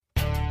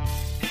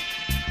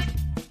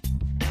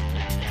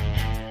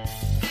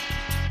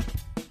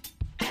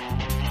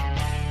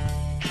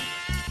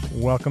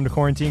Welcome to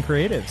Quarantine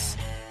Creatives.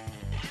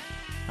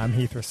 I'm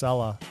Heath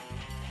Rosella.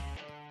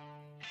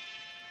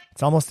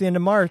 It's almost the end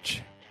of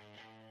March.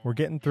 We're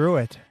getting through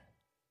it.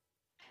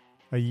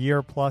 A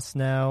year plus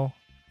now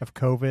of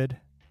COVID,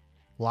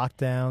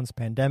 lockdowns,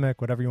 pandemic,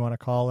 whatever you want to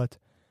call it.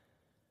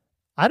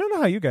 I don't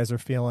know how you guys are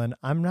feeling.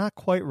 I'm not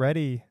quite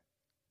ready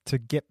to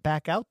get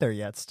back out there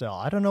yet still.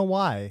 I don't know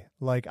why.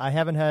 I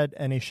haven't had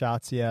any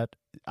shots yet.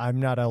 I'm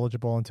not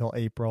eligible until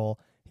April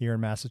here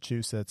in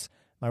Massachusetts.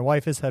 My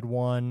wife has had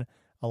one.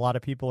 A lot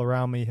of people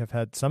around me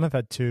some have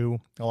had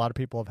two. A lot of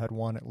people have had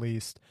one at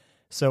least.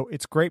 So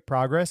it's great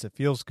progress. It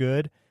feels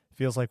good. It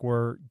feels like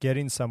we're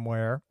getting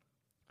somewhere.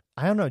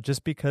 I don't know,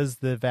 just because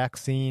the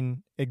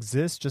vaccine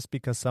exists, just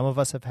because some of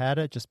us have had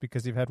it, just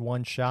because you've had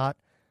one shot,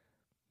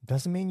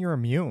 doesn't mean you're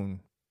immune.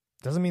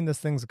 Doesn't mean this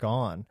thing's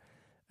gone.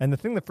 And the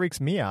thing that freaks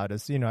me out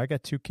is, I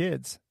got two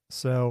kids.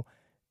 So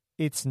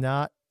it's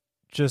not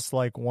just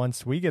like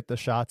once we get the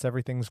shots,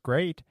 everything's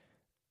great.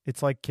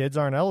 It's like kids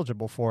aren't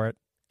eligible for it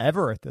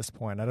ever at this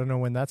point. I don't know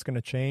when that's going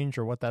to change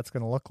or what that's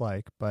going to look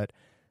like, but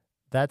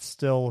that's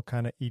still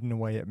kind of eating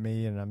away at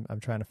me, and I'm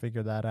trying to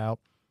figure that out.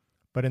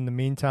 But in the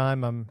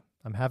meantime,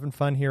 I'm having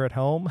fun here at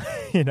home.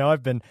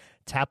 I've been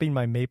tapping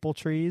my maple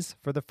trees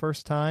for the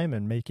first time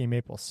and making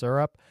maple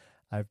syrup.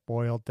 I've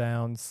boiled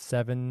down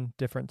 7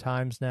 different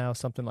times now,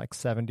 something like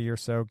 70 or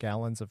so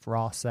gallons of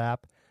raw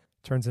sap.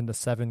 Turns into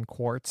 7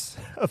 quarts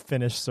of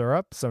finished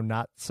syrup, so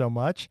not so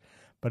much,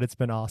 but it's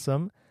been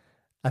awesome.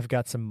 I've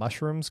got some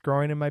mushrooms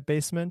growing in my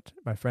basement.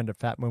 My friend at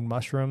Fat Moon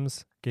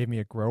Mushrooms gave me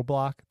a grow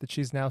block that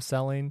she's now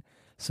selling.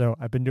 So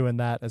I've been doing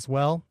that as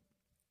well.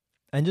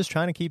 And just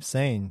trying to keep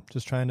sane,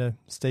 just trying to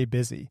stay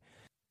busy.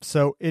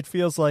 So it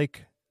feels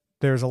like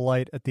there's a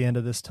light at the end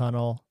of this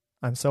tunnel.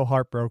 I'm so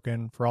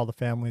heartbroken for all the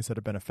families that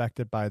have been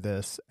affected by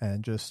this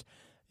and just,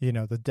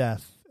 the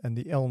death and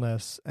the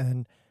illness.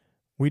 And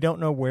we don't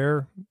know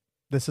where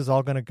this is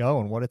all going to go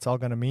and what it's all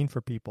going to mean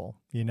for people,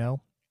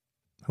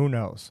 Who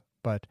knows?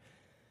 But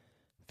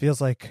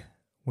feels like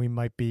we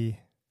might be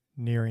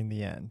nearing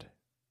the end,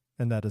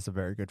 and that is a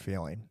very good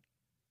feeling.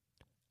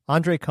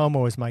 Andre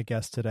Como is my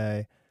guest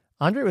today.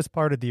 Andre was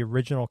part of the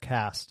original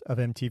cast of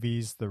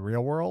MTV's The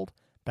Real World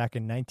back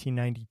in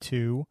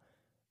 1992.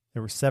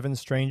 There were 7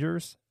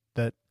 strangers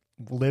that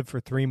lived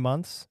for 3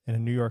 months in a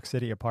New York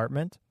City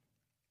apartment.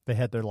 They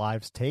had their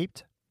lives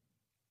taped.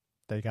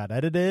 They got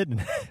edited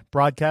and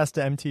broadcast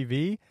to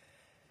MTV.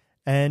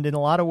 And in a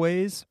lot of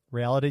ways,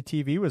 reality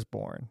TV was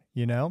born,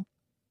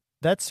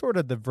 That's sort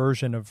of the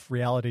version of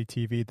reality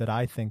TV that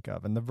I think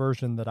of, and the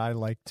version that I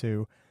like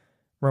to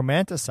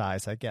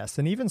romanticize, I guess,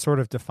 and even sort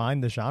of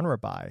define the genre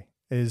by,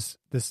 is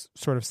this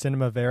sort of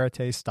cinema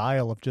verite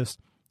style of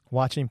just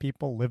watching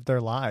people live their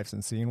lives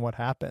and seeing what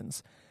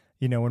happens.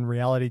 When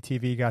reality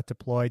TV got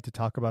deployed to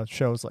talk about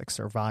shows like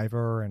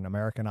Survivor and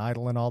American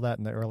Idol and all that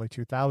in the early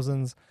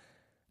 2000s,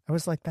 I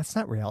was like, that's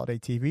not reality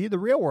TV. The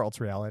Real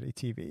World's reality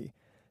TV.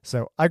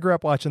 So I grew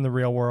up watching The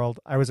Real World.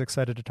 I was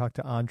excited to talk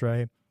to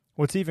Andre.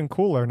 What's even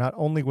cooler, not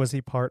only was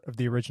he part of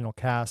the original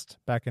cast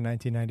back in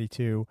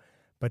 1992,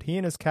 but he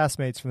and his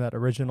castmates from that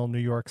original New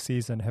York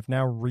season have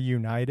now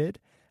reunited,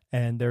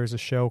 and there's a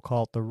show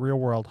called The Real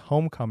World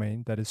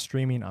Homecoming that is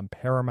streaming on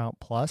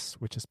Paramount Plus,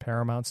 which is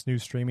Paramount's new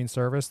streaming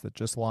service that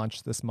just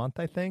launched this month,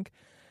 I think.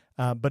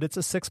 But it's a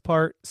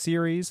 6-part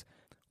series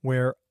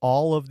where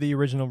all of the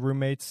original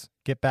roommates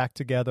get back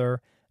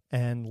together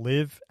and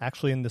live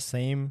actually in the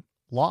same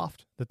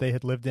loft that they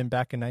had lived in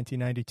back in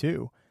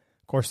 1992.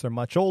 Of course, they're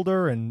much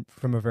older and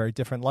from a very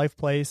different life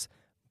place,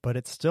 but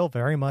it still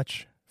very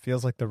much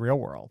feels like the real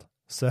world.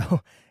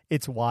 So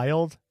it's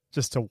wild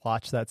just to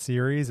watch that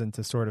series and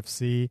to sort of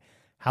see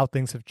how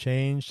things have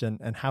changed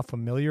and how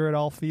familiar it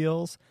all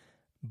feels.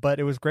 But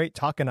it was great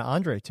talking to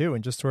Andre, too,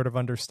 and just sort of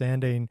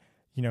understanding,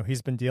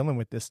 he's been dealing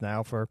with this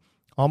now for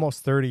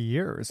almost 30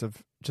 years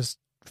of just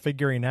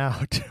figuring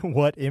out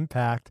what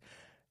impact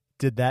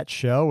did that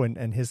show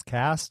and his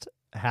cast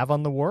have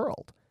on the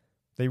world.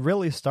 They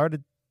really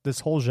started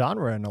this whole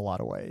genre in a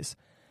lot of ways.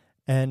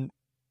 And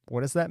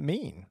what does that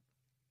mean?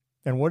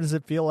 And what does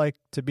it feel like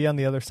to be on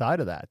the other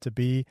side of that, to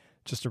be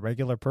just a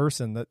regular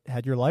person that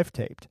had your life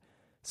taped?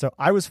 So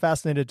I was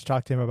fascinated to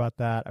talk to him about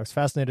that. I was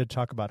fascinated to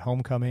talk about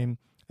Homecoming.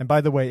 And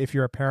by the way, if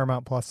you're a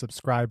Paramount Plus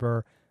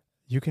subscriber,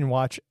 you can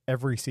watch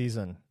every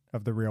season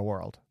of The Real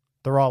World.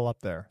 They're all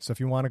up there. So if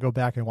you want to go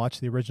back and watch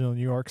the original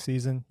New York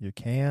season, you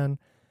can.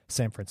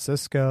 San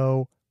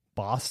Francisco,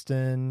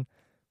 Boston,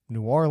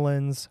 New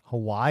Orleans,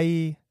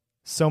 Hawaii,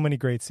 so many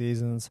great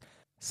seasons.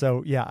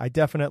 So yeah,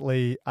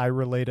 I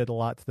related a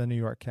lot to the New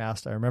York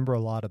cast. I remember a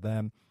lot of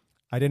them.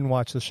 I didn't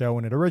watch the show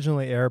when it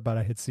originally aired, but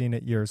I had seen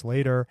it years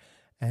later,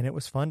 and it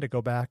was fun to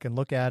go back and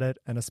look at it,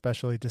 and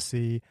especially to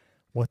see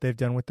what they've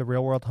done with The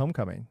Real World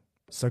Homecoming.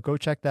 So go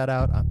check that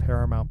out on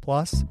Paramount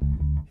Plus.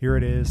 Here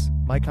it is,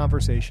 my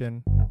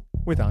conversation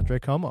with Andre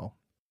Como.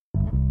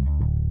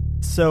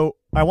 So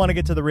I want to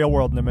get to The Real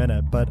World in a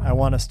minute, but I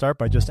want to start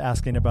by just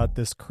asking about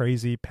this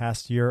crazy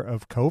past year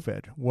of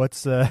COVID.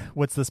 What's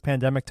this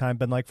pandemic time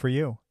been like for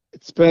you?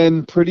 It's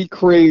been pretty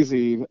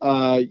crazy.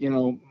 My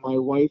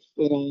wife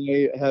and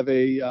I have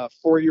a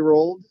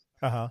 4-year-old,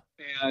 Uh-huh.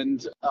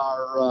 and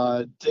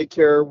our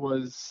daycare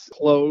was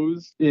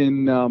closed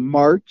in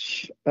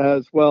March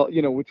as well,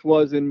 which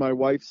was in my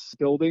wife's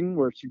building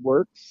where she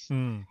works.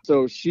 Hmm.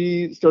 So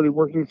she started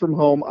working from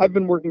home. I've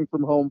been working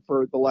from home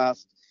for the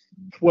last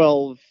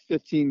 12,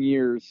 15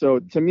 years. So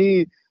to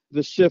me,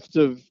 the shift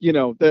of,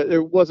 that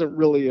it wasn't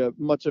really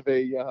much of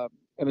an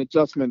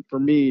adjustment for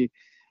me,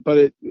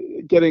 but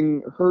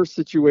getting her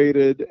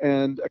situated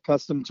and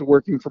accustomed to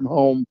working from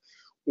home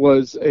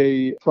was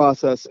a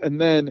process. And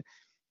then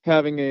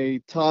having a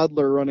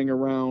toddler running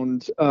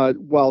around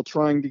while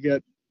trying to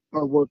get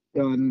our work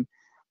done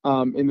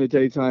in the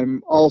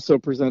daytime also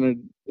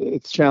presented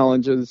its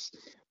challenges.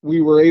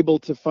 We were able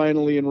to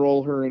finally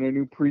enroll her in a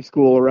new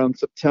preschool around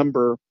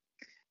September,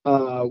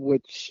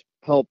 which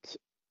helped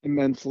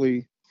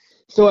immensely.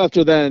 So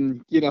after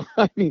then,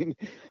 I mean,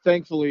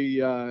 thankfully,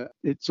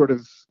 it sort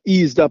of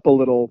eased up a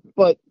little.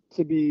 But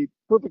to be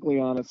perfectly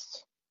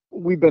honest,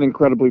 we've been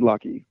incredibly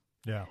lucky.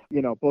 Yeah.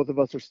 Both of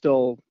us are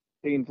still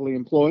gainfully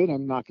employed.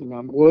 I'm knocking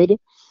on wood.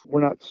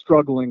 We're not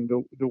struggling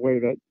the way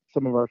that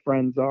some of our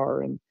friends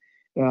are. And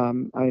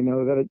I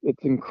know that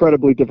it's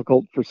incredibly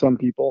difficult for some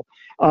people.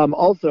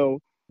 Also,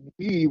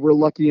 we were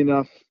lucky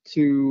enough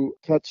to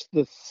catch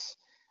this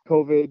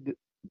COVID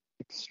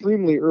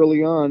extremely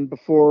early on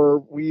before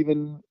we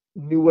even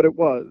knew what it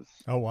was.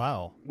 Oh,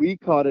 wow. We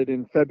caught it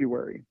in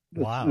February,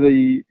 Wow.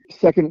 the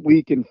second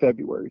week in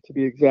February, to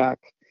be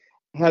exact.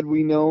 Had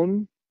we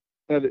known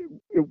that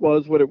it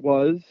was what it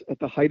was at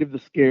the height of the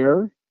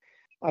scare,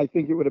 I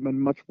think it would have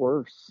been much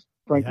worse.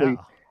 Frankly,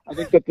 Yeah. I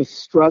think that the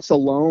stress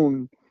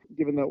alone,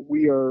 given that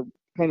we are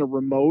kind of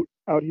remote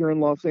out here in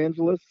Los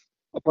Angeles,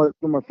 apart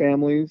from our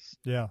families,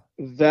 Yeah.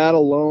 that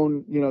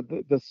alone,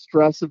 the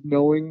stress of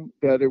knowing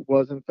that it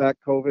was in fact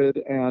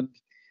COVID, and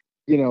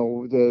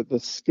the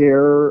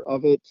scare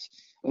of it,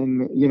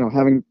 and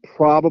having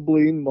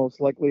probably most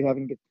likely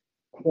having to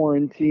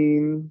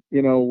quarantine,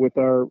 with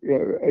our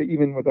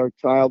even with our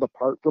child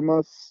apart from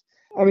us.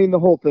 I mean, the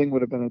whole thing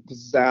would have been a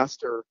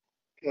disaster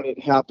had it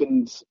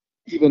happened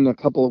even a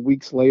couple of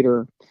weeks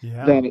later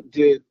Yeah. than it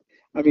did.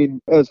 I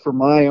mean, as for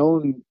my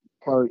own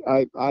part,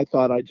 I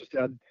thought I just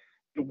had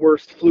the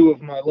worst flu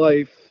of my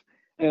life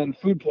and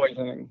food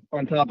poisoning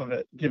on top of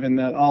it, given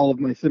that all of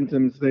my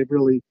symptoms, they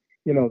really,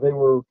 they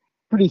were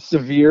pretty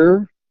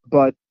severe.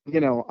 But,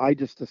 I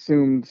just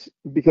assumed,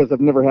 because I've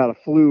never had a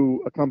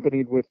flu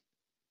accompanied with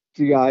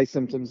GI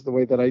symptoms the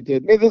way that I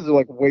did. Maybe this is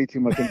like way too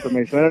much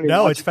information. I don't even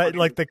No, want it's you fucking.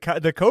 like the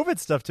COVID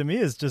stuff to me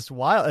is just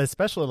wild,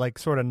 especially like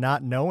sort of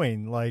not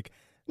knowing like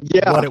what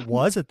Yeah, it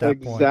was at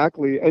that point.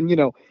 exactly. And,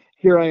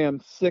 here I am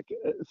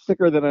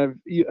sicker than I've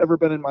ever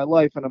been in my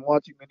life. And I'm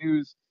watching the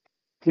news,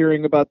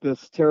 hearing about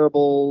this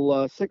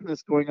terrible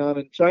sickness going on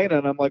in China.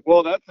 And I'm like,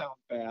 well, that sounds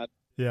bad.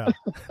 Yeah.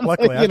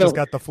 Luckily, I you just know,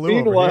 got the flu over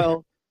here.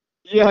 meanwhile,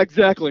 yeah,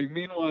 exactly.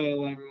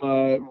 Meanwhile,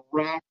 I'm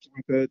racked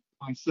with it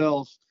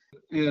myself.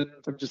 And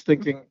I'm just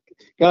thinking,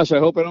 gosh, I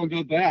hope I don't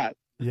get that.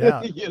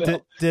 Yeah. you know,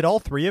 Did all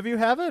three of you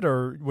have it,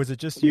 or was it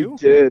just We you?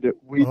 did.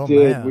 We Oh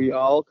did. man. We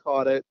all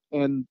caught it.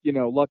 And,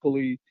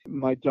 luckily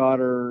my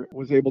daughter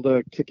was able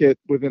to kick it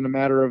within a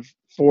matter of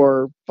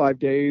 4, 5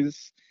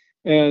 days.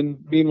 And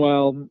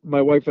meanwhile,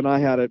 my wife and I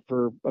had it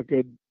for a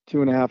good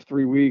 2.5,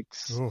 3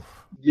 weeks. Oof.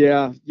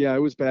 Yeah, yeah, it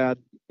was bad.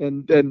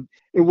 And then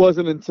it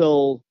wasn't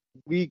until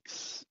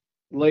weeks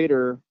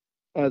later,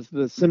 as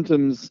the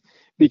symptoms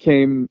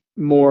became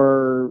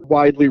more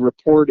widely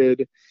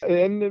reported,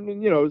 and it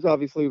was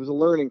a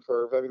learning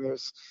curve. I mean,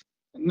 there's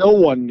no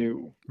one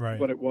knew Right.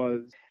 what it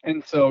was.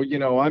 And so,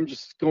 I'm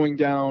just going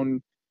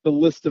down the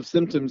list of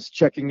symptoms,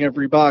 checking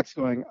every box,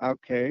 going,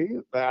 okay,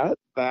 that.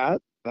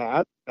 But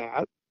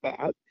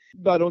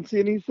I don't see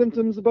any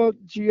symptoms about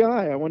GI.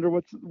 I wonder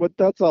what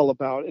that's all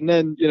about. And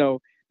then,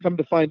 come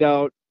to find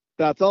out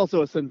that's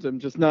also a symptom,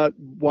 just not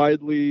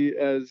widely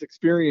as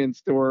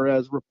experienced or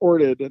as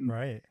reported. And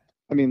Right.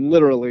 I mean,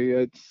 literally,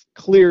 it's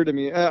clear to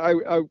me.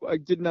 I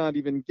did not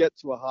even get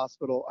to a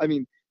hospital. I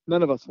mean,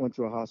 none of us went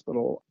to a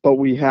hospital, but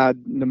we had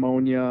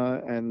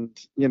pneumonia, and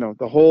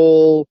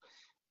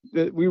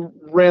we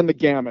ran the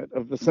gamut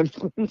of the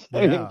symptoms.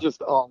 I mean, Yeah.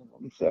 just all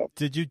of them. So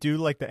Did you do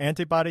like the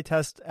antibody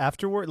test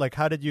afterward? Like,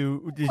 how did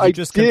you I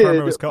just confirm it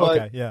did, was but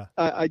okay? Yeah.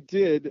 I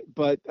did,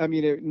 but I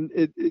mean,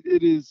 it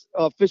is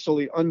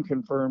officially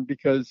unconfirmed,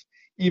 because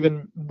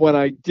even when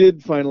I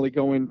did finally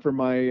go in for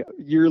my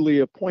yearly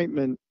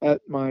appointment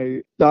at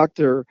my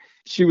doctor,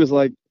 she was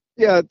like,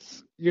 "Yeah,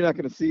 you're not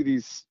going to see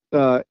these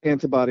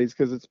antibodies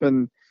because it's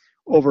been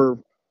over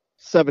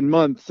 7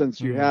 months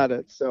since you Hmm. had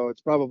it, so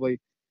it's probably,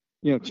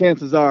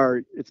 chances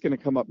are it's going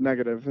to come up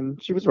negative."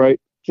 And she was right,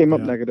 came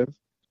up Yeah. negative.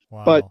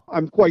 But Wow.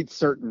 I'm quite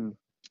certain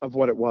of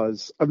what it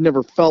was. I've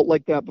never felt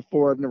like that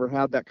before. I've never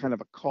had that kind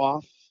of a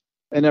cough,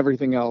 and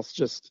everything else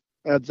just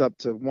adds up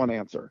to one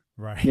answer.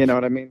 You Right. know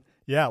what I mean?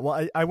 Yeah,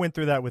 well, I went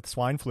through that with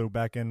swine flu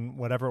back in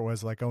whatever it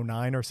was, like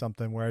 '09 or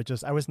something, where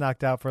I was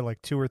knocked out for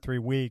like 2 or 3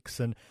 weeks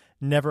and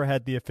never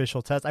had the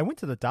official test. I went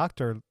to the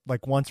doctor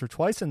like once or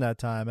twice in that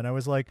time, and I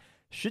was like,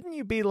 shouldn't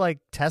you be like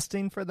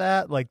testing for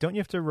that? Like, don't you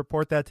have to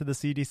report that to the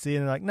CDC?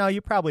 And they're like, no,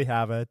 you probably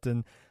have it.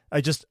 And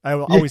I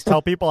always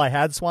tell people I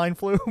had swine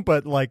flu,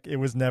 but like it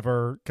was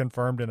never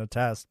confirmed in a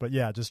test. But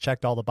yeah, just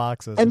checked all the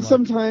boxes. And like,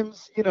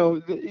 sometimes,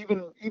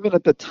 even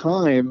at the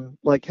time,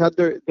 like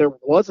there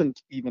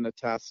wasn't even a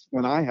test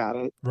when I had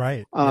it.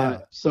 right. Yeah.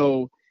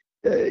 So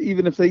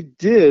even if they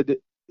did,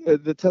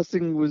 the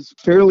testing was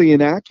fairly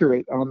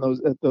inaccurate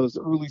at those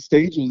early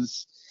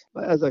stages.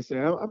 As I say,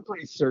 I'm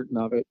pretty certain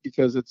of it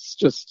because it's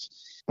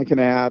just I can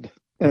add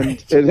and,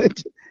 Right. and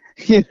it,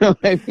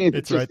 I mean,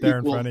 It's it right just there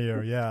in equals front of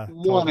you. Yeah.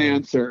 one Totally.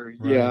 answer.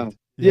 Right. Yeah.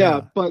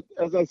 Yeah. But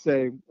as I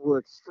say, we're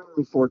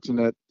extremely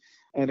fortunate,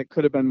 and it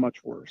could have been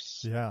much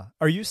worse. Yeah.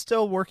 Are you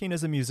still working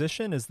as a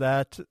musician? Is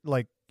that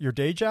like your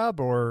day job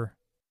or?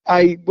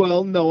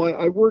 No,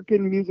 I work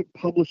in music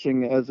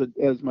publishing as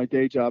my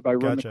day job. I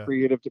run the Gotcha.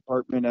 creative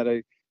department at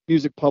a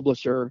music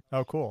publisher.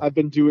 Oh, cool. I've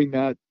been doing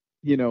that,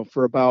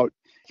 for about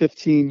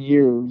 15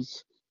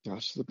 years.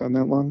 Gosh, has it been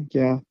that long?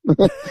 Yeah.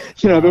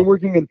 I've been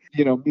working in,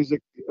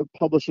 music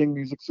publishing,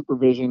 music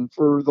supervision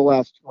for the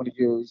last 20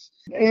 years.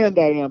 And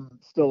I am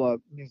still a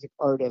music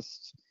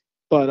artist,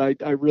 but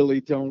I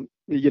really don't,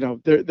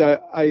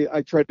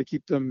 I try to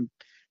keep them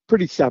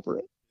pretty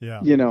separate. Yeah.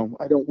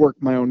 I don't work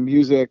my own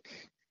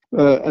music.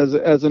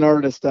 As an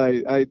artist,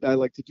 I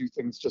like to do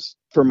things just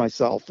for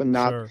myself and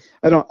not. Sure.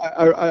 I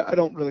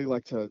don't really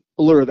like to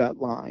blur that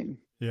line.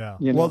 Yeah.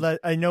 You know? Well, that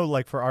I know,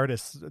 like for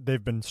artists,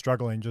 they've been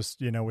struggling just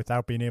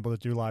without being able to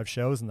do live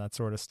shows and that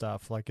sort of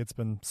stuff. Like it's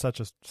been such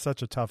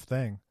a tough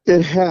thing.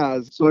 It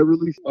has. So I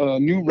released a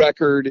new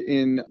record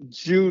in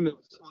June of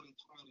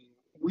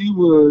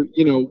 2020.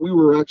 We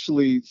were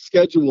actually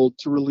scheduled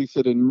to release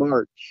it in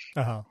March.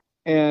 Uh-huh.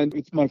 And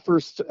it's my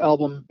first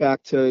album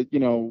back to,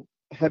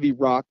 heavy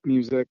rock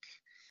music.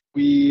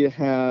 We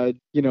had,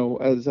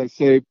 as I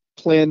say,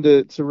 planned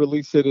to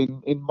release it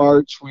in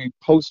March. We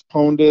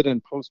postponed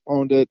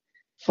it.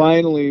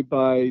 Finally,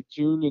 by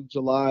June and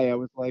July, I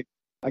was like,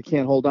 I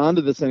can't hold on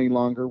to this any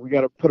longer. We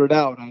got to put it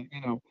out.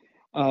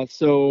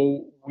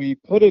 So we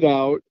put it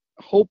out,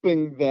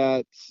 hoping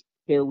that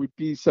there would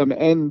be some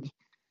end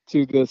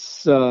to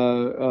this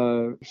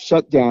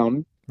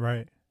shutdown.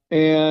 Right.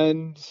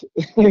 And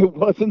it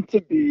wasn't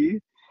to be.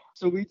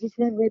 So we just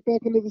went right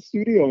back into the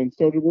studio and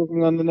started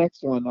working on the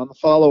next one, on the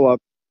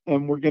follow-up.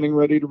 And we're getting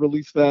ready to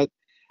release that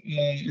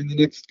in the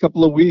next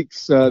couple of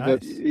weeks. Nice.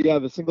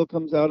 The single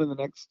comes out in the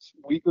next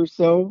week or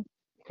so,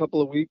 a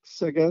couple of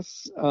weeks, I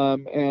guess.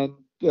 And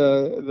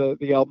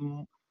the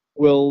album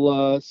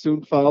will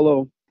soon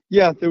follow.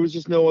 Yeah, there was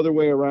just no other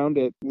way around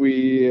it.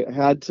 We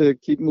had to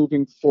keep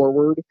moving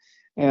forward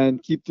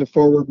and keep the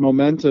forward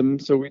momentum.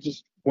 So we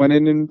just went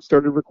in and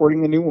started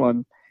recording a new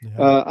one.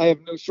 Yeah. I have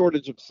no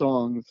shortage of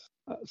songs,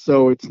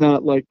 so it's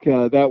not like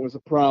that was a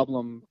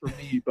problem for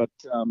me. But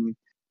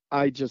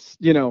I just,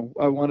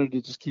 I wanted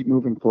to just keep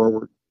moving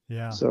forward.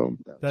 Yeah. So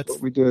that's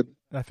what we did.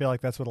 I feel like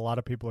that's what a lot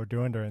of people are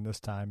doing during this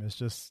time. Is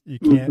just you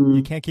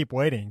can't keep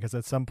waiting because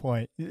at some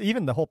point,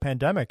 even the whole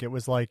pandemic, it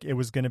was like it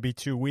was going to be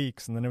 2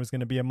 weeks and then it was going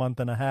to be a month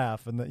and a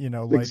half, and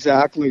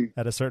exactly.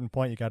 At a certain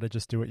point, you got to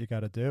just do what you got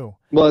to do.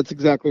 Well, that's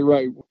exactly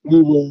right.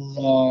 We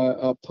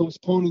were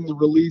postponing the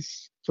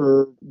release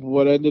for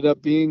what ended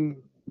up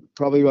being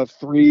probably about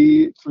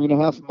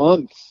 3.5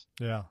 months.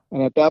 Yeah.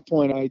 And at that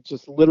point, I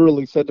just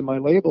literally said to my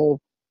label,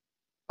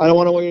 I don't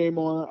want to wait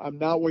anymore. I'm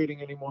not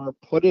waiting anymore.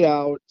 Put it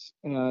out,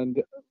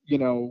 and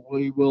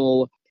we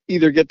will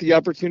either get the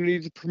opportunity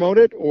to promote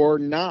it or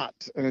not,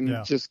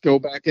 and just go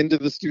back into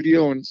the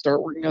studio and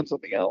start working on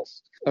something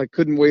else. I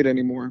couldn't wait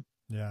anymore.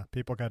 Yeah,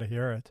 people got to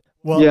hear it.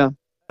 Well, yeah.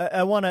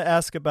 I want to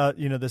ask about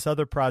this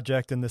other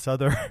project and this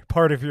other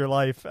part of your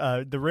life,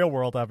 the real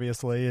world,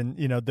 obviously, and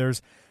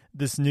there's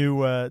this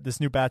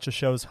new batch of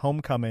shows,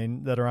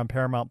 Homecoming, that are on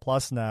Paramount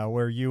Plus now,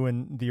 where you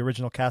and the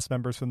original cast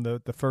members from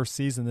the first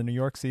season, the New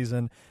York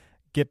season,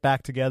 get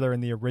back together in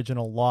the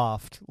original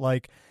loft.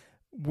 Like,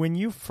 when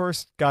you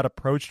first got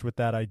approached with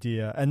that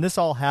idea, and this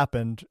all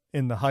happened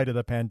in the height of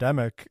the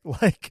pandemic,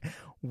 like,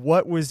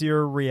 what was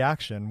your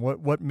reaction?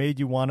 What made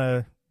you want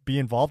to be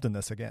involved in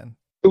this again?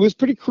 It was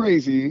pretty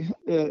crazy.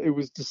 It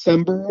was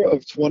December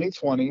of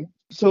 2020.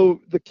 So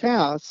the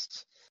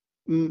cast,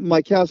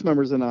 my cast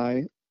members and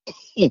I,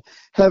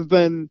 have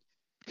been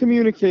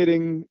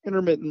communicating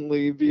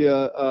intermittently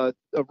via a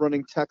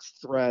running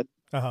text thread.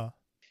 Uh-huh.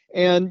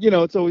 And,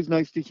 it's always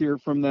nice to hear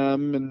from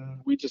them. And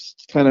we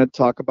just kind of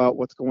talk about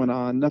what's going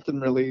on. Nothing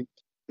really,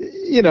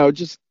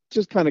 just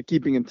kind of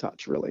keeping in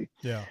touch, really.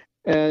 Yeah.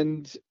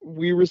 And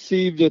we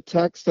received a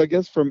text, I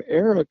guess, from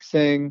Eric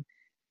saying,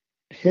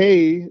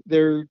 hey,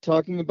 they're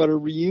talking about a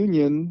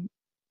reunion,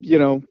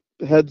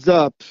 heads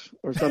up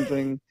or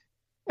something.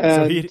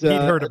 And so he'd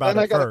heard about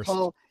it first.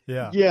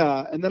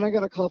 Yeah. And then I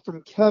got a call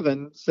from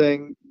Kevin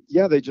saying,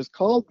 yeah, they just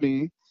called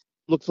me.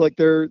 Looks like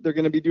they're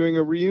going to be doing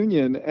a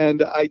reunion.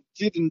 And I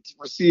didn't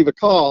receive a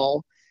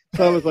call.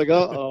 So I was like,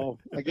 uh-oh,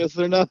 I guess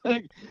they're not,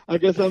 I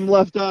guess I'm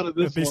left out of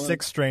It'd this be one.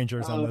 six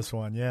strangers on this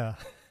one. Yeah.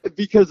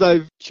 Because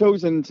I've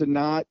chosen to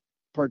not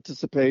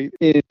participate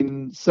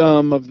in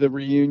some of the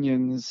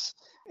reunions.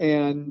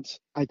 And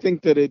I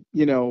think that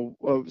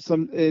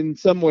in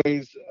some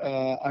ways,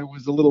 I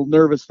was a little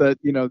nervous that,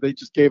 they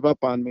just gave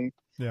up on me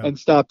Yeah. and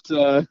stopped,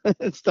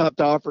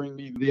 stopped offering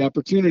me the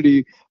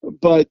opportunity.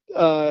 But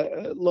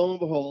lo and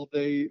behold,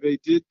 they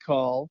did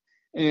call,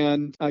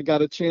 and I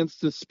got a chance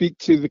to speak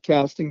to the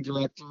casting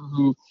director,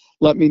 who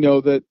let me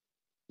know that,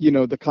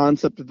 the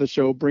concept of the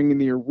show, bringing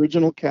the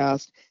original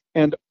cast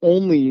and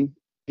only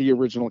the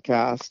original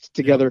cast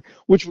Yeah. together,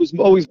 which was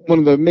always one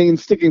of the main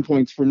sticking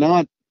points for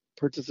not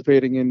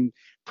participating in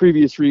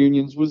previous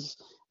reunions, was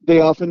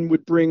they often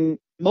would bring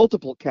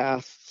multiple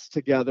casts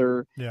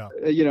together. Yeah.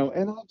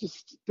 And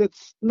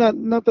that's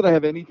not that I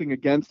have anything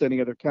against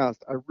any other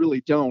cast. I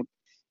really don't.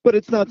 But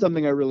it's not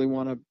something I really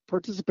want to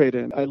participate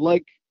in. I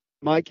like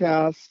my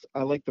cast.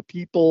 I like the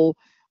people.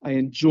 I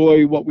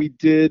enjoy what we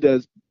did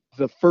as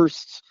the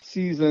first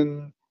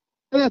season,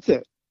 and that's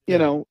it.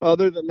 Yeah.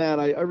 Other than that,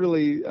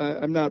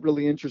 I'm not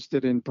really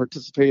interested in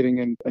participating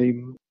in a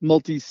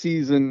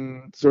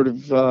multi-season sort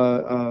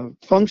of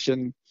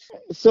function.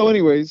 So,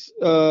 anyways,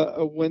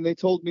 when they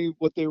told me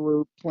what they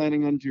were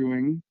planning on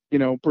doing,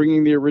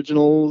 bringing the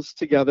originals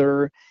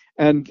together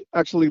and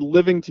actually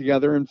living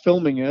together and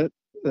filming it,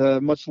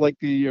 much like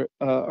the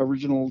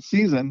original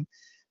season,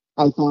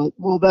 I thought,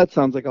 well, that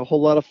sounds like a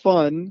whole lot of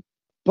fun,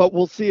 but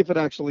we'll see if it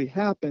actually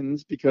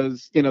happens,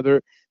 because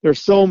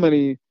there's so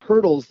many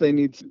hurdles they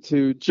need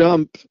to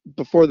jump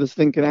before this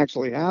thing can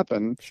actually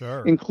happen,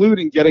 Sure.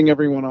 including getting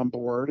everyone on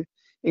board,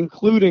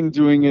 including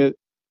doing it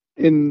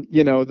in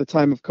the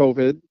time of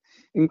COVID,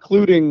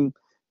 including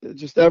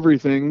just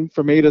everything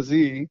from A to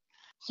Z.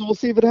 So we'll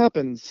see if it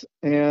happens.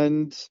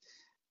 And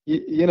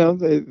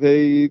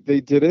they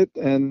did it,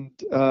 and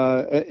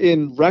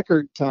in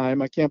record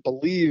time. I can't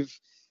believe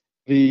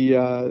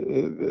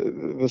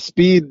the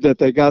speed that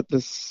they got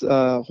this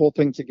whole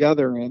thing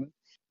together in,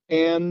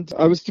 and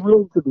I was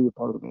thrilled to be a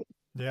part of it.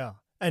 Yeah.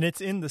 And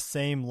it's in the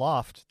same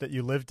loft that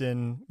you lived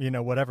in,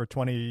 whatever,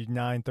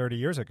 29, 30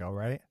 years ago,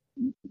 right?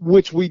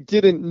 Which we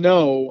didn't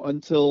know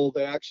until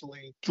they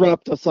actually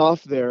dropped us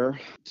off there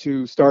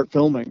to start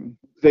filming.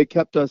 They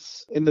kept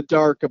us in the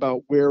dark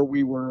about where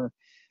we were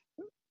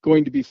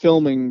going to be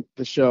filming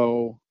the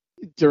show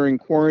during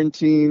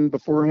quarantine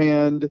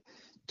beforehand.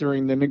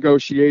 During the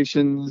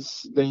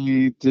negotiations,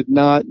 they did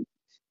not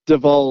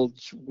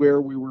divulge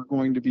where we were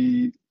going to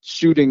be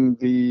shooting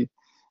the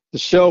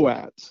show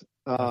at.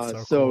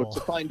 So cool. To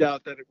find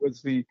out that it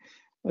was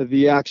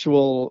the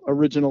actual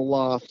original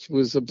loft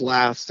was a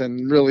blast,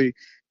 and really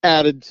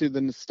added to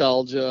the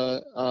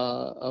nostalgia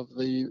of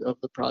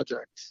the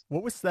project.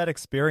 What was that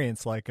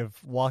experience like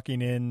of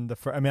walking in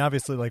I mean,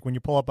 obviously, like when you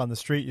pull up on the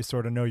street, you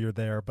sort of know you're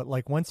there, but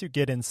like once you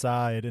get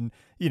inside, and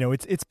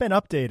it's been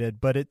updated,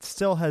 but it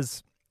still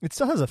has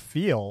a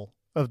feel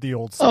of the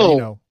old stuff.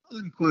 Oh,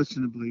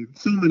 unquestionably,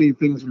 so many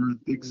things were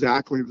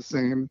exactly the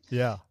same.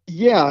 Yeah.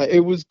 Yeah, it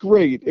was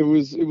great. It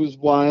was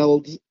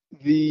wild.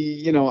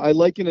 I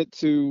liken it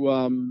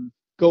to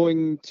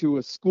going to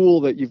a school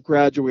that you've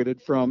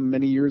graduated from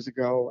many years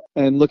ago,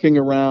 and looking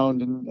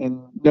around,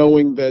 and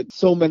knowing that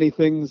so many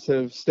things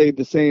have stayed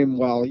the same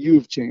while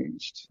you've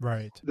changed.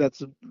 Right.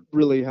 That's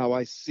really how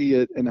I see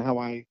it, and how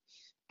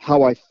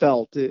I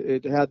felt.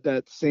 It had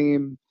that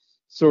same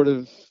sort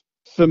of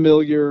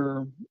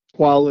familiar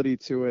quality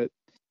to it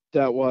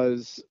that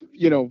was,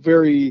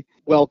 very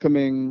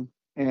welcoming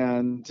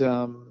and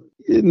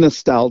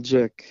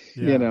nostalgic.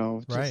 Yeah,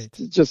 right.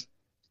 Just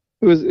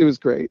it was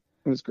great.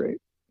 It was great.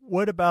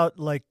 What about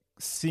like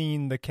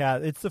seeing the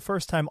cast? It's the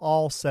first time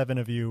all seven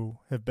of you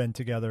have been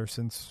together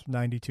since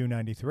 92,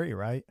 93,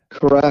 right?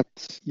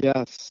 Correct.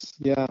 Yes.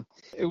 Yeah.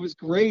 It was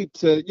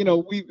great.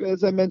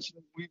 As I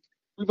mentioned,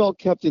 we've all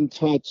kept in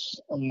touch.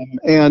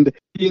 And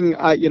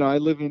I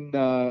live in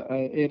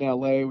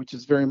LA, which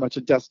is very much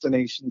a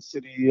destination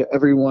city.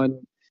 Everyone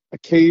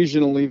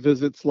occasionally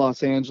visits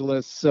Los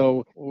Angeles.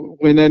 So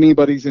when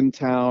anybody's in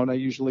town, I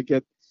usually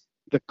get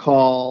the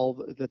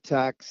call, the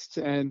text,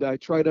 and I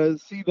try to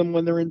see them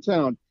when they're in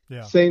town.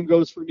 Yeah. Same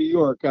goes for New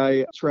York.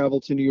 I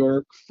travel to New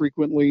York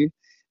frequently,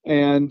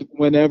 and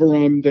whenever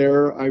I'm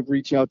there, I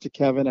reach out to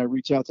Kevin, I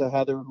reach out to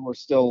Heather, who are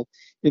still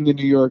in the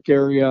New York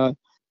area,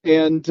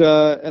 and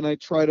I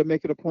try to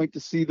make it a point to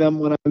see them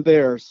when I'm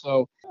there.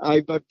 So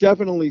I've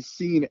definitely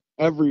seen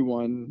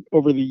everyone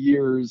over the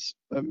years,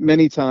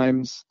 many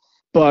times,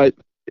 but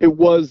it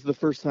was the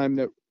first time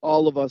that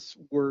all of us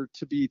were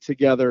to be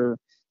together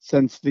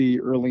since the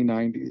early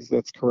 90s.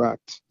 That's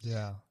correct.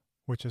 Yeah,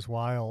 which is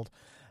wild.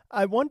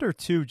 I wonder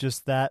too,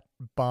 just that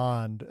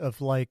bond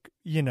of like,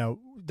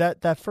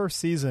 that first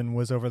season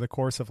was over the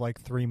course of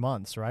like 3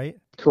 months, right?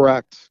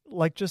 Correct.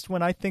 Like just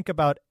when I think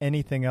about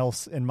anything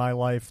else in my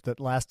life that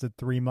lasted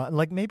 3 months,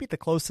 like maybe the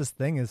closest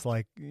thing is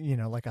like,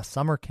 like a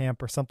summer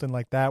camp or something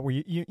like that, where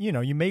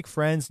you make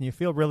friends and you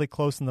feel really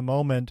close in the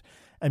moment,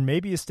 and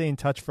maybe you stay in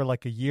touch for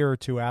like a year or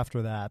two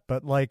after that.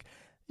 But like,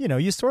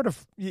 you sort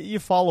of you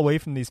fall away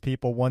from these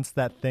people once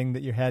that thing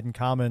that you had in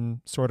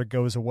common sort of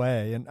goes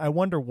away. And I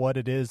wonder what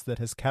it is that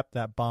has kept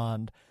that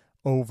bond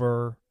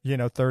over,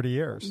 30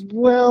 years.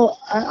 Well,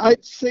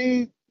 I'd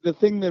say the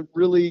thing that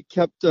really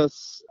kept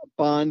us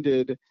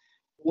bonded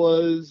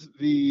was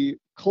the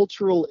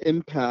cultural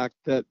impact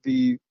that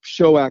the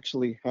show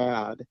actually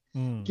had,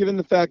 given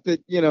the fact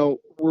that,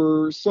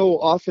 we're so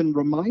often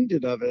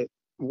reminded of it,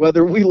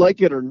 whether we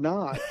like it or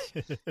not.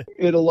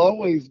 It'll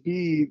always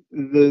be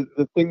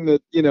the thing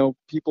that,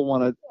 people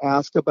want to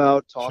ask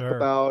about, talk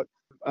about.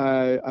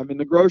 I'm in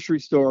the grocery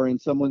store and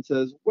someone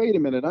says, wait a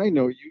minute, I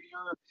know you,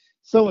 you're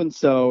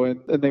so-and-so,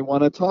 and they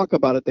want to talk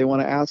about it. They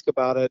want to ask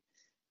about it.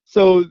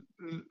 So,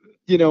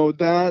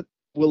 that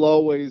will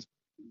always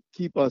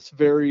keep us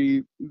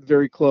very,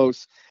 very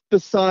close,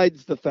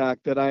 besides the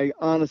fact that I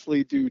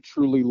honestly do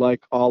truly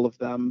like all of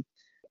them.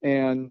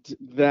 And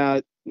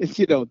that,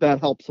 that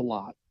helps a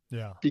lot.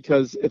 Yeah.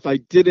 Because if I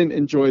didn't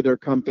enjoy their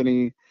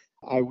company,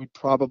 I would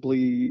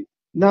probably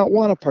not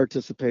want to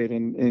participate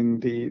in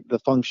the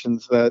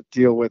functions that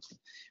deal with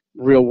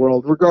real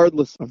world,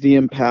 regardless of the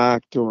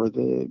impact or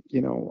the,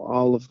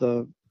 all of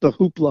the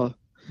hoopla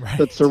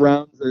that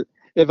surrounds it.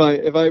 If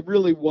I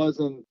really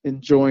wasn't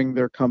enjoying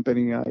their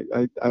company,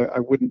 I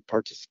wouldn't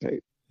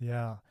participate.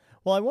 Yeah.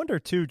 Well, I wonder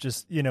too,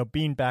 just,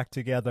 being back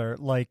together,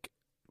 like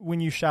when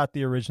you shot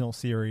the original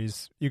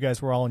series, you guys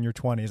were all in your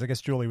 20s. I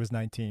guess Julie was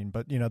 19,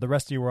 but, the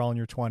rest of you were all in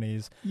your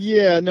 20s.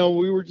 Yeah, no,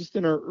 we were just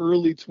in our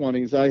early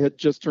 20s. I had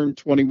just turned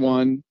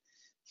 21.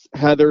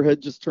 Heather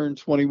had just turned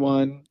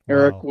 21. Wow.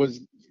 Eric was,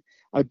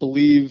 I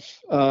believe,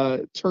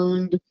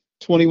 turned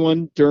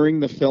 21 during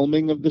the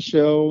filming of the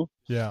show.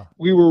 Yeah.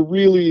 We were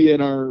really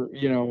in our,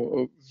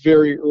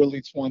 very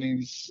early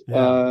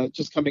 20s,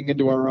 just coming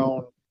into our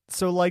own.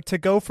 So, like, to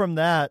go from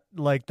that,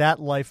 like, that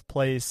life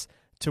place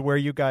to where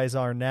you guys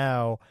are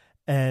now,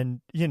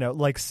 and,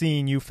 like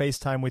seeing you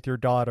FaceTime with your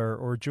daughter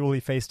or Julie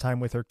FaceTime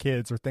with her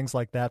kids or things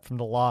like that from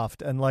the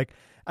loft. And, like,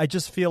 I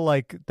just feel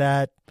like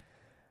that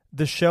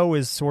the show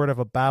is sort of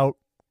about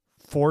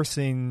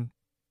forcing,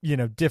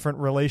 different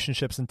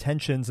relationships and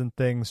tensions and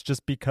things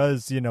just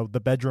because,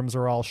 the bedrooms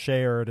are all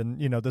shared and,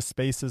 the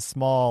space is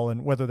small,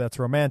 and whether that's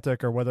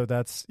romantic or whether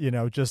that's,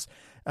 just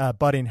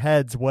butting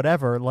heads,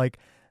 whatever, like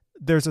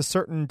there's a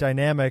certain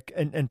dynamic.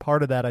 And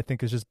part of that, I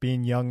think, is just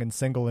being young and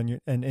single in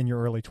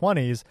your early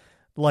 20s.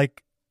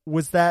 Like,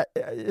 was that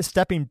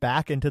stepping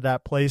back into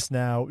that place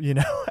now,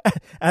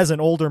 as an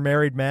older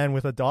married man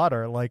with a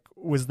daughter, like,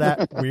 was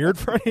that weird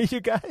for any of you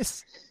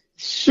guys?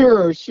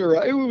 Sure.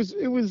 It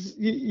was,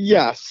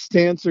 yes,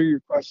 to answer your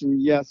question,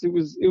 yes, it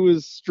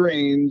was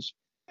strange,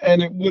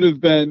 and it would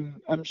have been,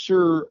 I'm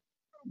sure,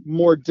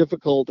 more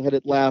difficult had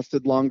it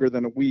lasted longer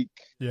than a week.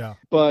 Yeah.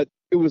 But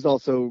it was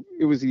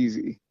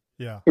easy.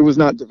 Yeah. It was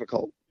not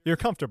difficult. You're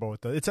comfortable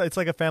with it. It's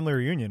like a family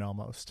reunion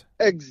almost.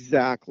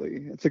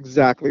 Exactly. It's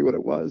exactly what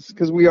it was,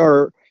 because we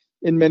are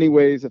in many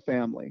ways a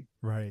family.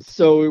 Right.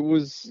 So it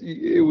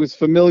was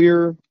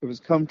familiar, it was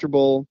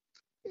comfortable,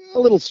 a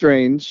little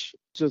strange,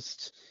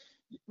 just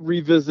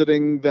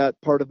revisiting that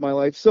part of my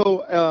life.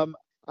 So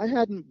I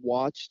hadn't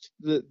watched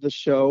the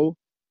show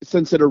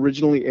since it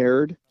originally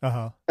aired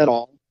at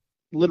all,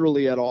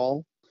 literally at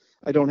all.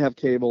 I don't have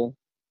cable.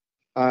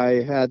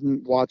 I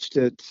hadn't watched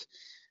it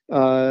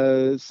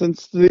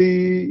since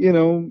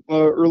the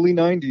early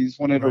 90s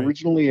when it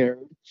originally aired.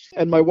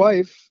 And my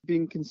wife,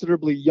 being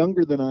considerably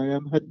younger than I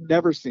am, had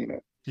never seen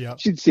it. Yeah.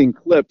 She'd seen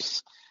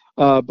clips,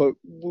 but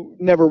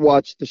never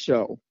watched the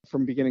show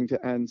from beginning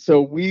to end.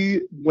 So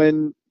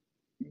when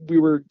we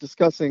were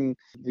discussing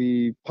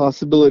the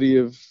possibility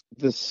of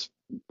this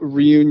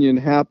reunion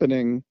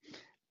happening,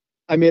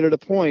 I made it a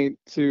point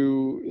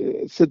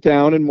to sit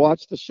down and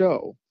watch the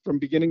show from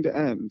beginning to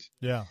end.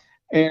 Yeah.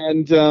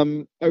 And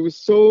I was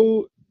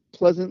so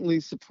pleasantly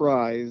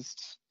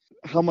surprised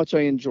how much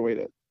I enjoyed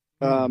it,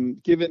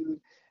 given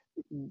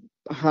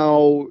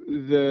how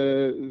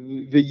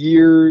the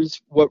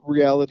years, what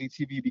reality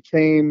TV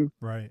became,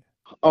 right?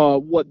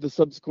 What the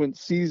subsequent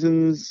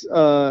seasons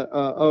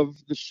of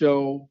the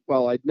show.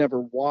 While I'd never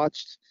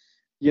watched,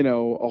 a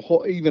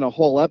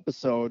whole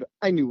episode,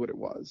 I knew what it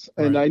was,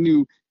 and I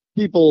knew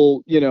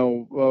people,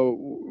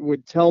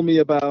 would tell me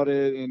about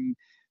it,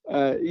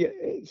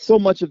 and so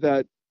much of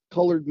that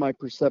colored my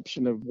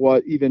perception of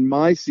what even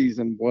my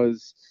season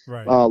was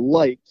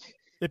like.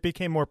 It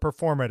became more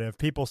performative.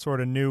 People sort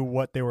of knew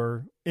what they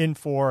were in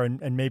for,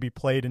 and maybe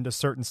played into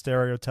certain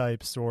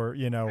stereotypes or,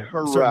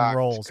 certain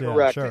roles.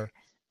 Correct. Yeah, sure.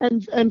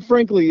 And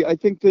frankly, I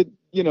think that,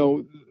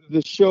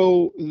 the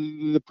show,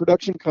 the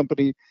production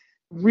company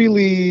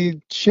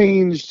really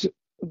changed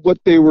what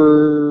they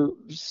were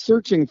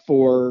searching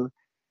for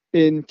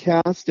in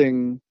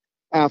casting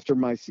after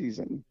my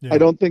season. Yeah. I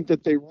don't think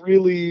that they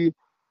really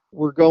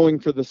were going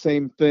for the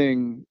same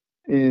thing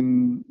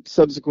in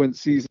subsequent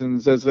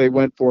seasons as they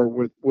went for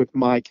with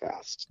my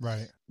cast.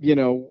 Right.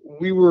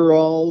 We were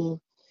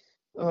all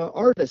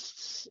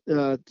artists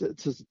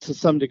to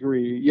some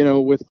degree,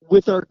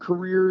 with our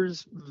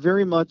careers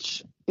very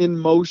much in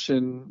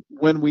motion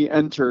when we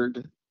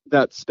entered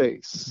that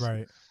space.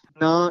 Right.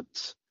 Not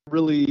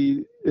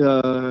really,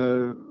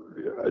 none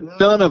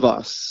of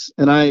us,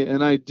 and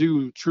I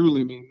do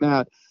truly mean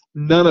that,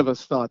 none of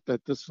us thought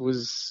that this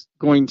was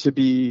going to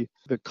be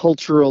the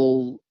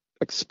cultural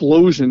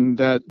explosion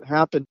that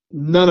happened.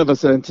 None of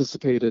us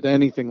anticipated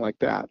anything like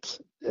that.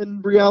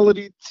 And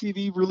reality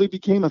TV really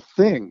became a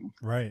thing.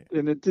 Right.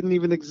 And it didn't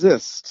even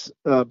exist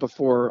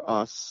before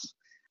us.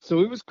 So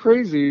it was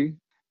crazy.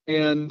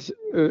 And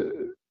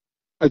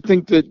I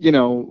think that,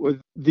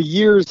 the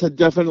years had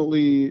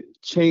definitely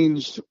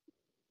changed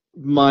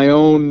my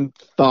own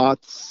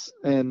thoughts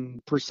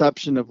and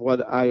perception of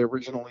what I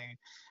originally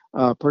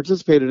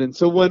participated in.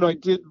 So when I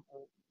did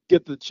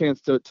get the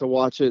chance to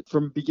watch it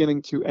from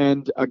beginning to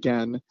end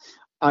again,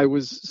 I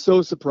was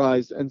so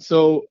surprised and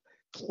so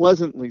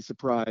pleasantly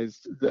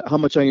surprised how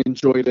much I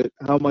enjoyed it,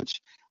 how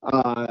much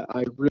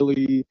I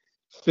really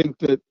think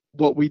that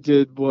what we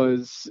did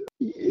was,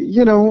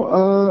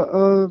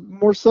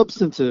 more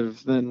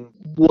substantive than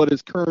what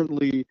is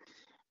currently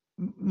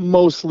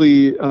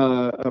mostly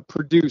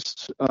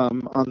produced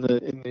in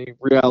the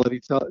reality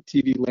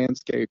TV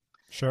landscape.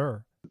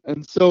 Sure.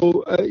 And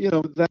so,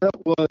 that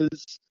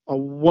was a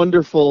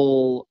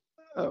wonderful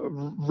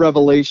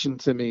revelation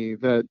to me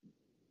that,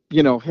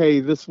 hey,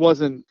 this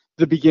wasn't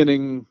the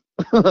beginning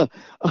of,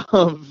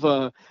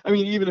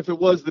 even if it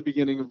was the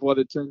beginning of what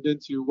it turned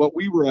into, what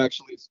we were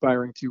actually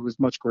aspiring to was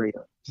much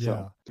greater.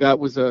 So that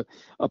was a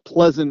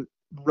pleasant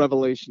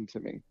revelation to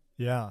me.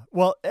 Yeah.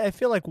 Well, I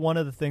feel like one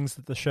of the things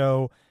that the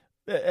show,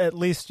 at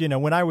least,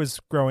 when I was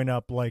growing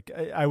up, like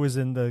I was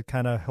in the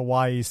kind of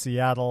Hawaii,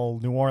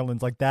 Seattle, New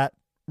Orleans, like that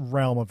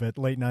realm of it,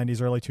 late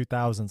 90s, early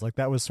 2000s. Like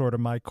that was sort of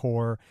my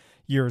core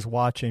years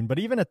watching. But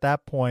even at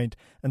that point,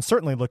 and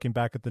certainly looking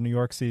back at the New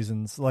York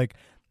seasons, like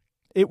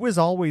it was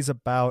always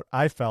about,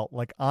 I felt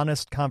like,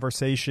 honest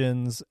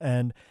conversations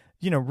and,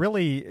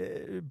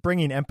 really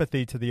bringing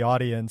empathy to the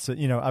audience.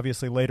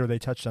 Obviously later they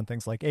touched on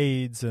things like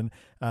AIDS, and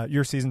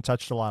your season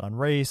touched a lot on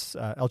race,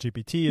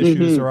 LGBT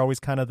issues are always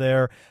kind of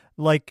there.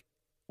 Like,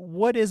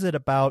 what is it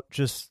about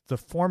just the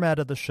format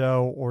of the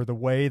show or the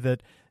way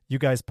that you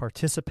guys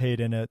participate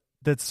in it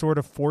that sort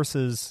of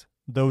forces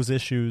those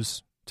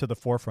issues to the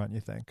forefront,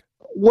 you think?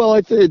 Well,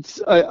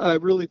 I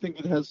really think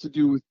it has to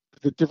do with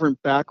the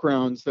different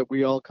backgrounds that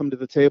we all come to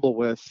the table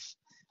with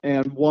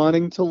and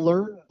wanting to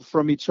learn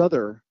from each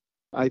other.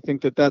 I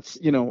think that's,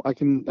 I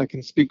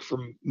can speak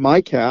from my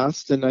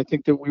cast, and I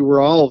think that we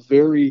were all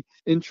very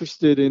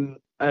interested in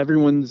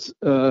everyone's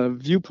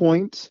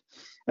viewpoint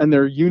and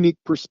their unique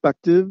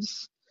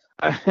perspectives.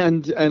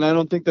 And I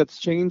don't think that's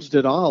changed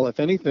at all.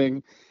 If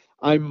anything,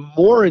 I'm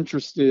more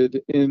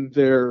interested in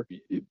their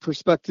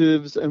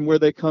perspectives and where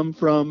they come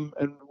from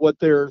and what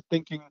they're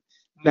thinking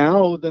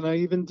now than I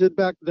even did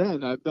back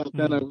then. Back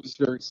then I was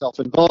very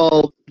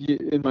self-involved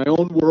in my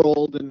own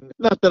world, and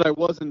not that I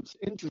wasn't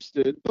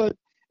interested, but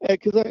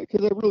because I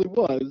really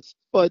was,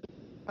 but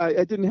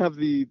I didn't have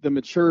the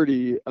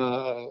maturity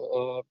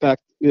back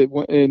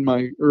in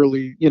my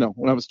early,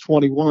 when I was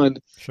 21,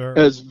 sure,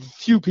 as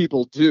few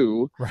people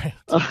do. Right.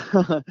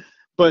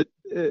 But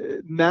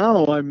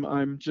now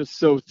I'm just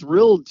so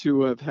thrilled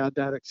to have had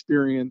that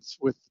experience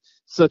with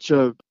such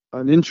an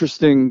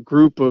interesting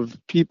group of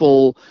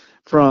people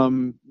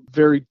from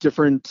very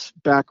different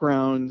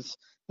backgrounds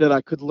that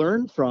I could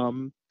learn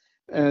from.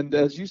 And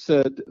as you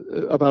said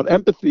about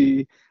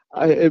empathy,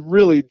 it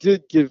really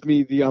did give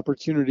me the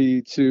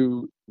opportunity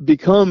to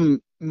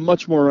become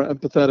much more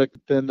empathetic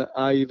than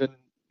I even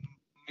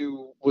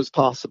knew was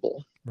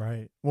possible.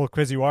 Right. Well,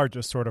 because you are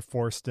just sort of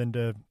forced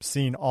into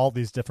seeing all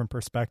these different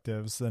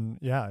perspectives, and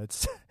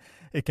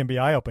it can be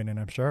eye-opening,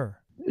 I'm sure.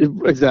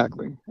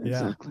 Exactly.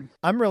 Yeah.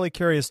 I'm really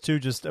curious too,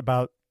 just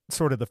about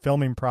sort of the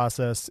filming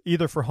process,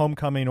 either for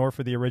Homecoming or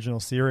for the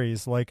original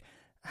series. Like,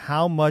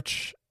 how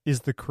much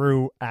is the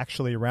crew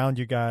actually around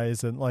you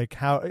guys, and like,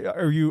 how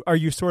are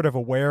you sort of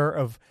aware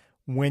of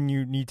when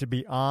you need to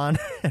be on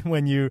and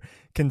when you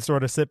can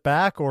sort of sit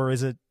back, or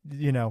is it,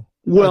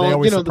 well, are they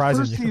always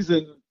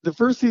surprising the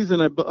first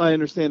season I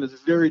understand is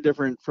very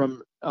different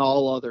from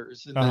all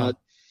others in that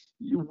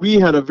we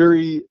had a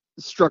very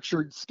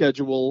structured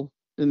schedule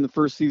in the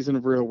first season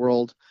of Real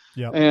World,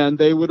 and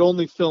they would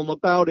only film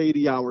about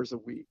 80 hours a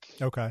week.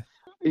 Okay.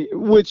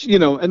 Which,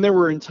 and there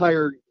were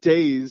entire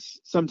days,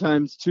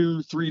 sometimes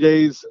 2-3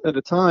 days at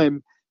a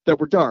time, that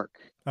were dark.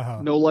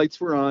 No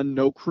lights were on,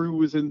 no crew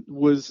was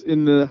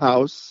in the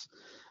house,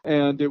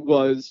 and it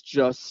was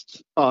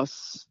just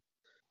us,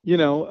 and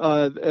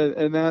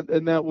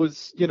that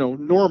was,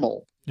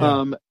 normal.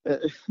 Yeah.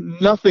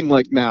 Nothing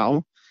like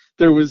now.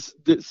 There was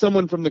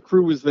someone from the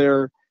crew was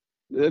there,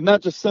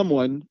 not just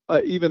someone,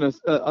 even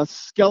a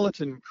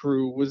skeleton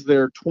crew was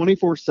there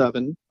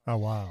 24/7. Oh,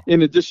 wow.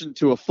 In addition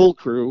to a full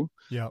crew,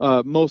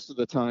 most of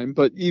the time,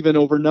 but even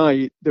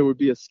overnight there would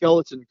be a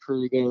skeleton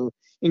crew there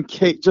in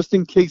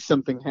case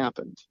something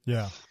happened.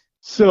 Yeah.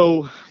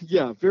 So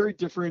very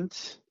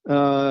different,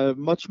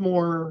 much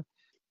more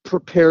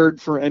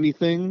prepared for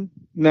anything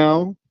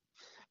now,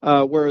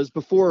 whereas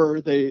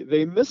before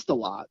they missed a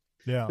lot.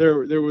 Yeah.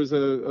 There was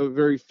a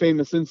very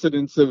famous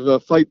incident of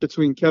a fight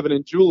between Kevin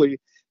and Julie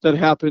that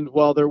happened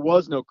while there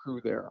was no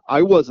crew there.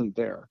 I wasn't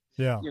there.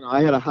 Yeah.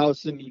 I had a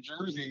house in New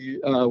Jersey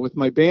with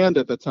my band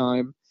at the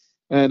time,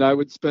 and I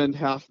would spend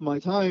half my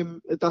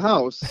time at the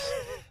house.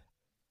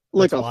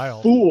 Like a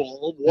wild.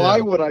 Fool.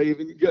 Why would I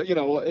even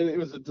go? And it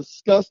was a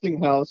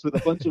disgusting house with a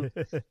bunch of,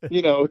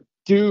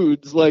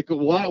 dudes. Like,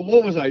 what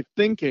was I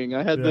thinking?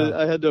 I had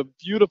a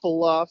beautiful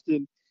loft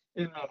in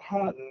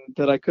Manhattan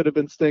that I could have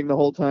been staying the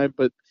whole time,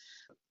 but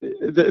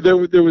there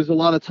was a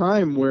lot of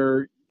time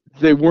where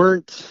they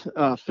weren't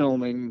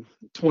filming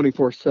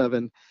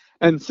 24/7.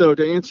 And so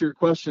to answer your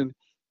question,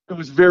 it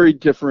was very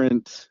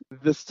different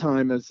this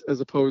time as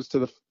opposed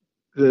to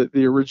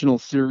the original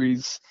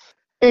series.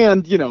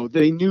 And,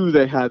 they knew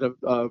they had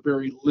a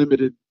very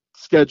limited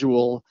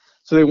schedule,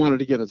 so they wanted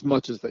to get as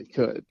much as they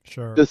could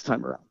this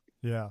time around.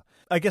 Yeah.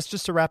 I guess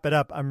just to wrap it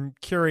up, I'm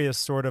curious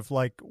sort of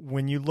like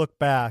when you look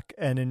back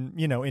and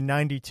in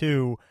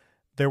 92,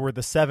 there were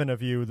the 7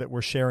 of you that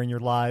were sharing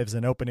your lives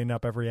and opening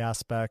up every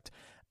aspect.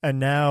 And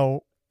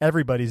now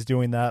everybody's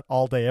doing that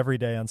all day, every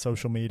day on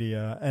social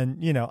media.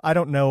 And, I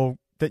don't know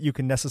that you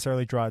can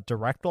necessarily draw a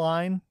direct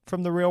line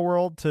from the real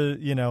world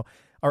to,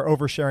 our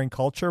oversharing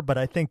culture, but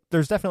I think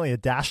there's definitely a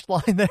dashed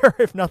line there,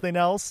 if nothing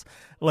else.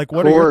 Like,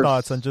 what are your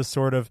thoughts on just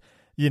sort of,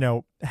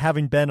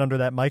 having been under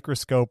that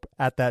microscope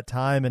at that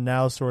time and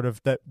now sort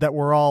of that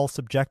we're all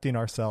subjecting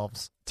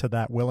ourselves to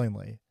that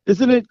willingly?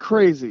 Isn't it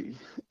crazy?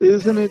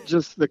 Isn't it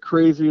just the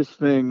craziest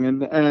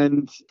thing?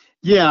 And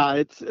yeah,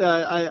 it's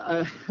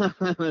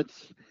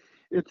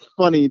it's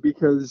funny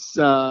because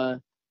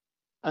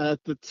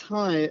at the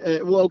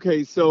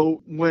time,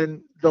 so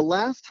when the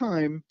last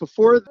time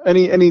before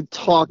any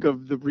talk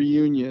of the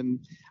reunion,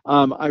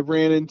 I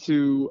ran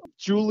into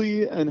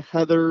Julie and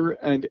Heather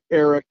and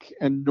Eric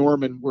and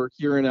Norman were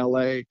here in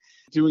LA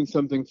doing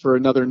something for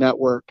another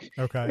network.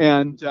 Okay.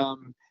 And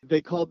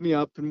they called me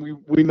up and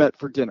we met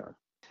for dinner.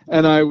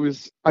 And I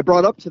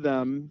brought up to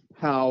them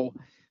how,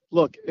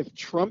 look, if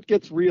Trump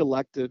gets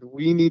reelected,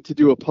 we need to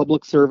do a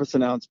public service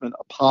announcement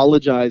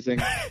apologizing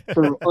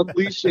for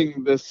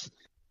unleashing this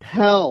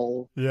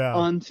hell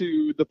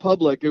onto the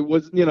public. It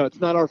was, it's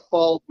not our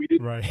fault. We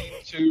didn't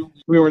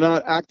we were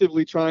not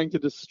actively trying to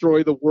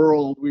destroy the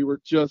world. We were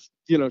just,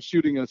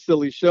 shooting a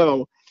silly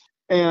show.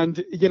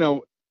 And,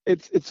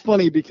 it's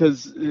funny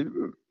because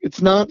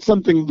it's not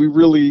something we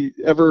really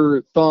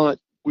ever thought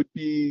would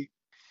be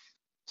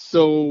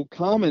so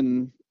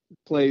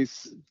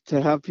commonplace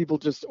to have people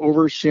just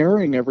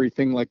oversharing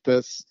everything like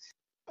this.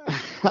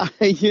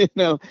 I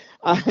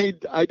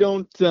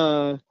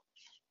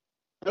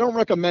don't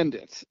recommend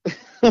it.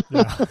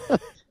 Yeah.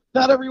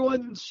 Not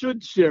everyone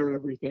should share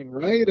everything,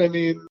 right? I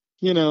mean,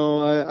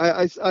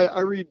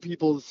 I read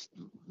people's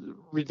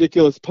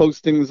ridiculous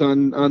postings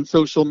on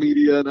social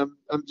media, and I'm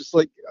just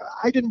like,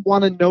 I didn't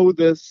want to know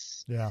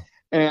this. Yeah.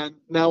 And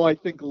now I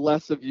think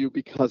less of you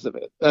because of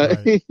it.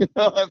 Right.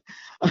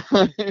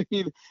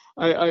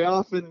 I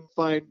often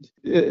find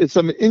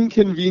some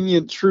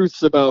inconvenient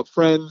truths about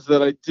friends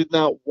that I did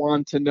not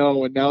want to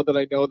know, and now that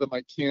I know them,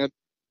 I can't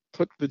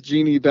put the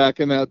genie back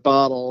in that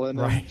bottle. And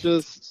I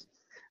just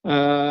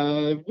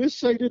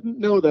wish I didn't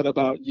know that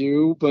about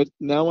you, but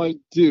now I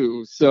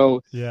do.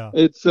 So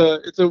it's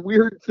a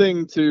weird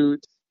thing to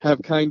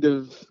have kind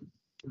of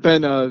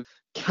been a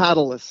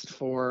catalyst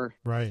for.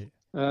 Right.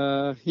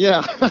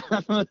 Yeah.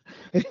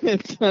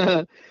 It's,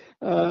 I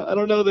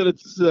don't know that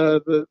it's I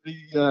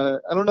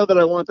don't know that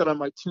I want that on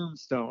my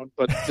tombstone,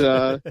 but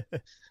I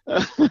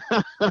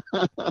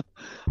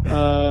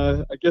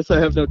guess I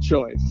have no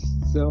choice.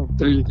 So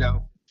there you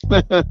go.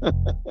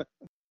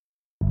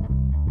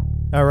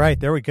 All right,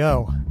 there we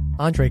go.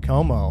 Andre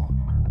Como.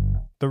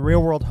 The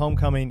Real World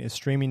Homecoming is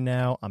streaming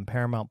now on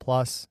Paramount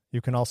Plus.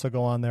 You can also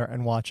go on there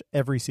and watch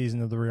every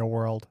season of The Real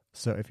World.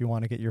 So if you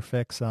want to get your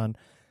fix on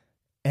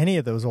any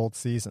of those old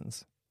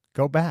seasons,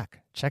 go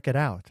back, check it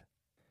out.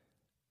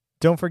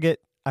 Don't forget,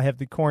 I have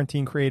the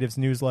Quarantine Creatives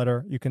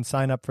newsletter. You can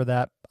sign up for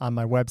that on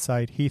my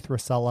website,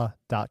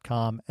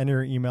 heathrosella.com. Enter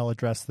your email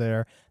address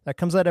there. That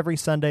comes out every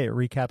Sunday. It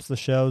recaps the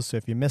shows, so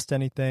if you missed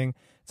anything,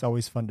 it's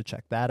always fun to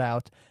check that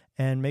out.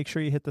 And make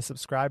sure you hit the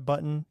subscribe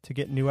button to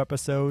get new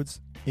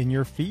episodes in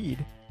your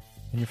feed,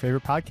 in your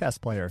favorite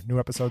podcast player. New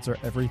episodes are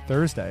every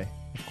Thursday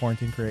of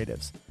Quarantine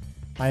Creatives.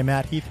 I am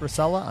at Heath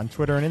Rosella on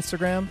Twitter and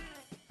Instagram.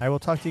 I will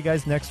talk to you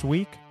guys next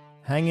week.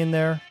 Hang in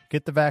there,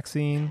 get the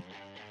vaccine,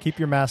 keep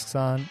your masks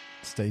on,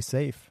 stay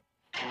safe.